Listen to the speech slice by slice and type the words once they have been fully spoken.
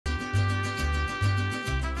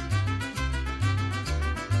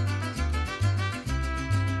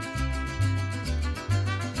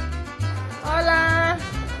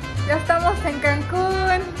Ya estamos en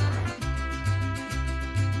Cancún.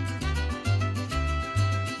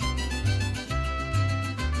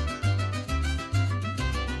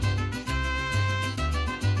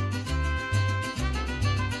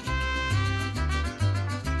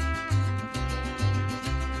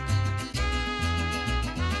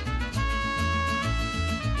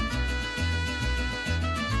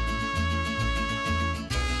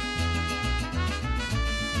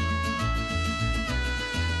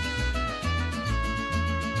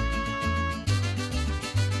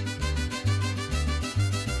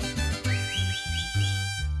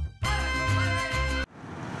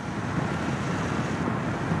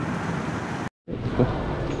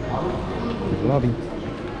 Lobby.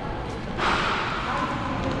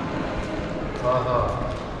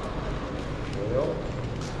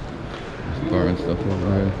 There's bar and stuff over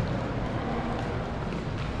there.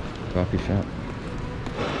 Coffee shop.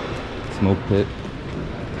 Smoke pit.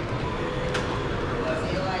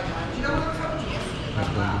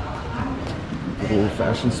 Good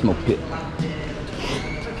old-fashioned smoke pit.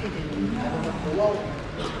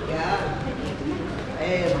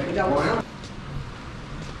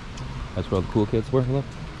 That's where all the cool kids were, hello?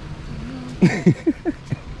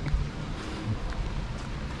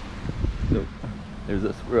 So, there's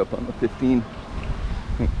us, we're up on the 15.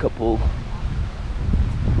 A couple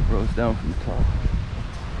rows down from the top.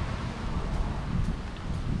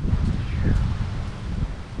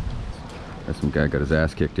 There's some guy got his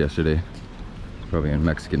ass kicked yesterday. He's probably in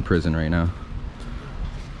Mexican prison right now.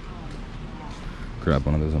 Grab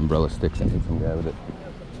one of those umbrella sticks and hit some guy with it.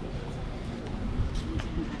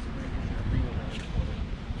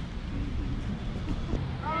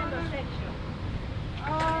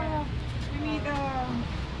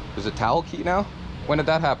 There's a towel key now? When did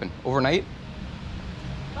that happen? Overnight?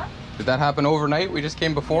 What? Did that happen overnight? We just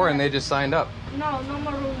came before and they just signed up. No, no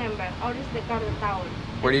more room number. All is the card towel.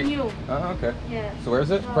 Where do you? New. Oh, okay. Yes. So where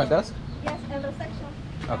is it? Front desk? Yes, in the section.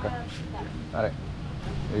 Okay. All right.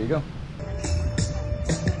 There you go.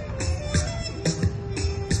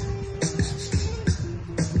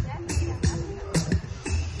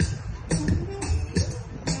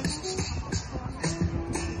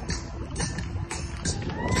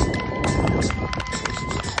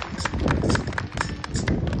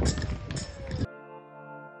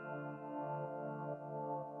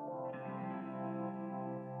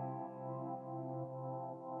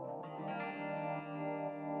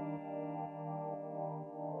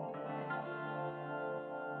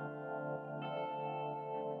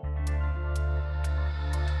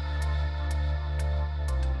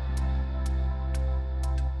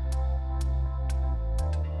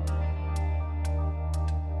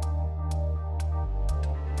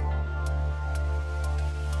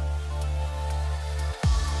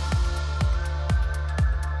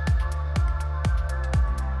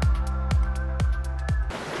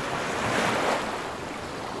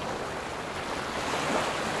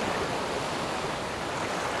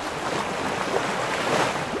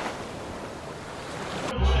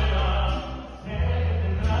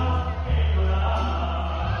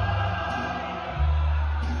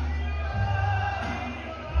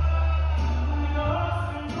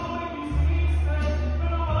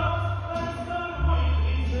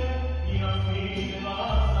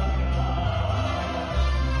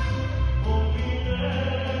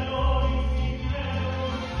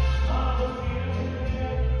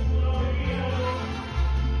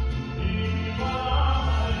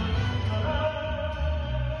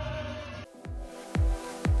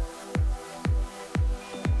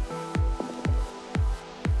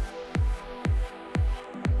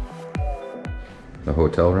 The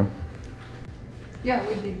hotel room? Yeah,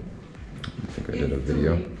 we did. I think I did a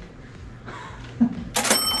video.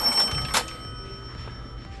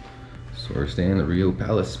 So we're staying in the RIU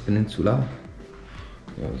Palace Peninsula.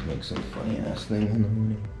 We always make some funny ass thing in the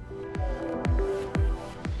morning.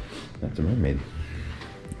 That's a mermaid.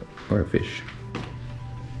 Or a fish.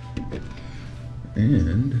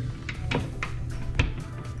 And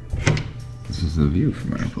this is the view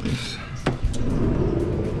from our place.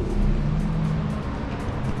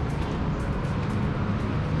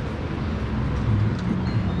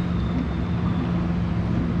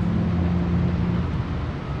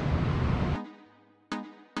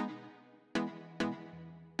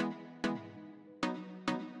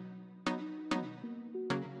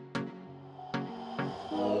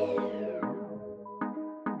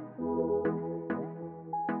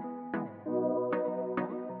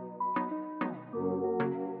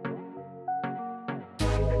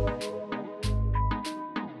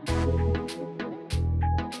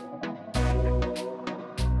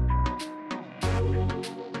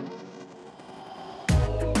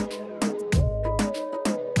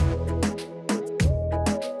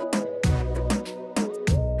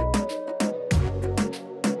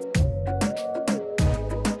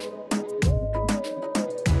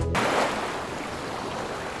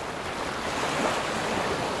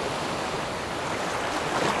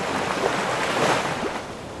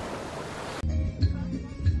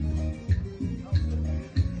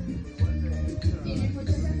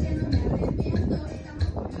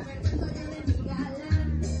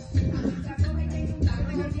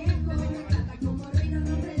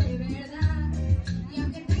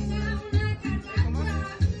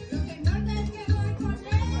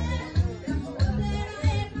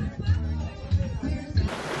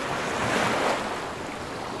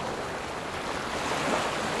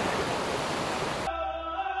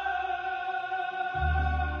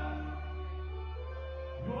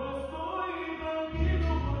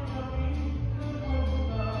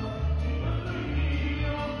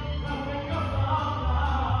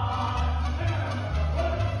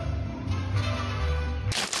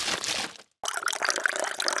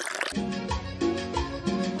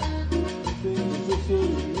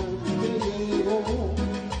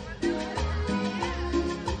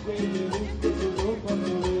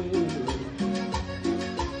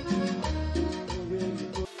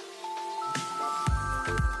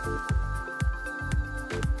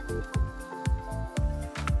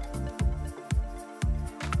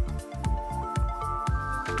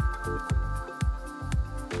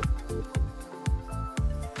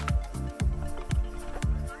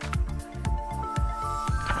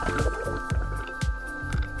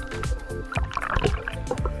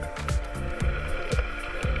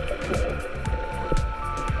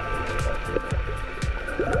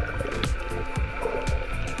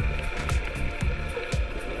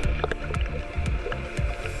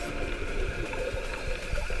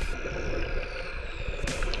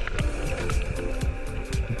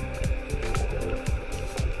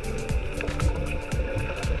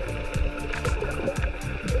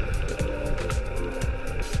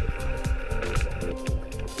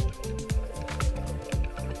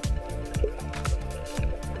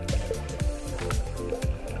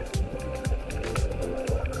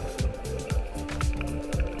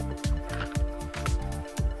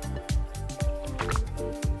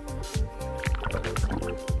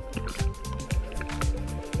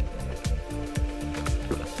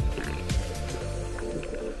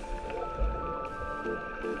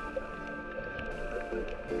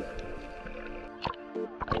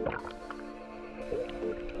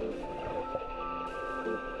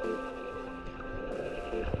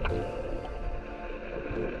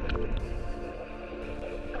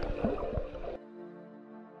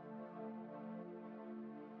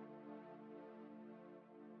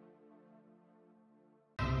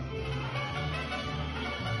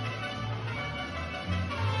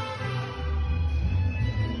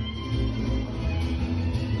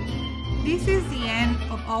 This is the end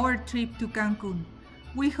of our trip to Cancun.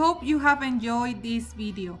 We hope you have enjoyed this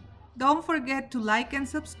video. Don't forget to like and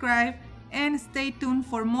subscribe and stay tuned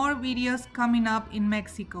for more videos coming up in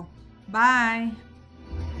Mexico. Bye!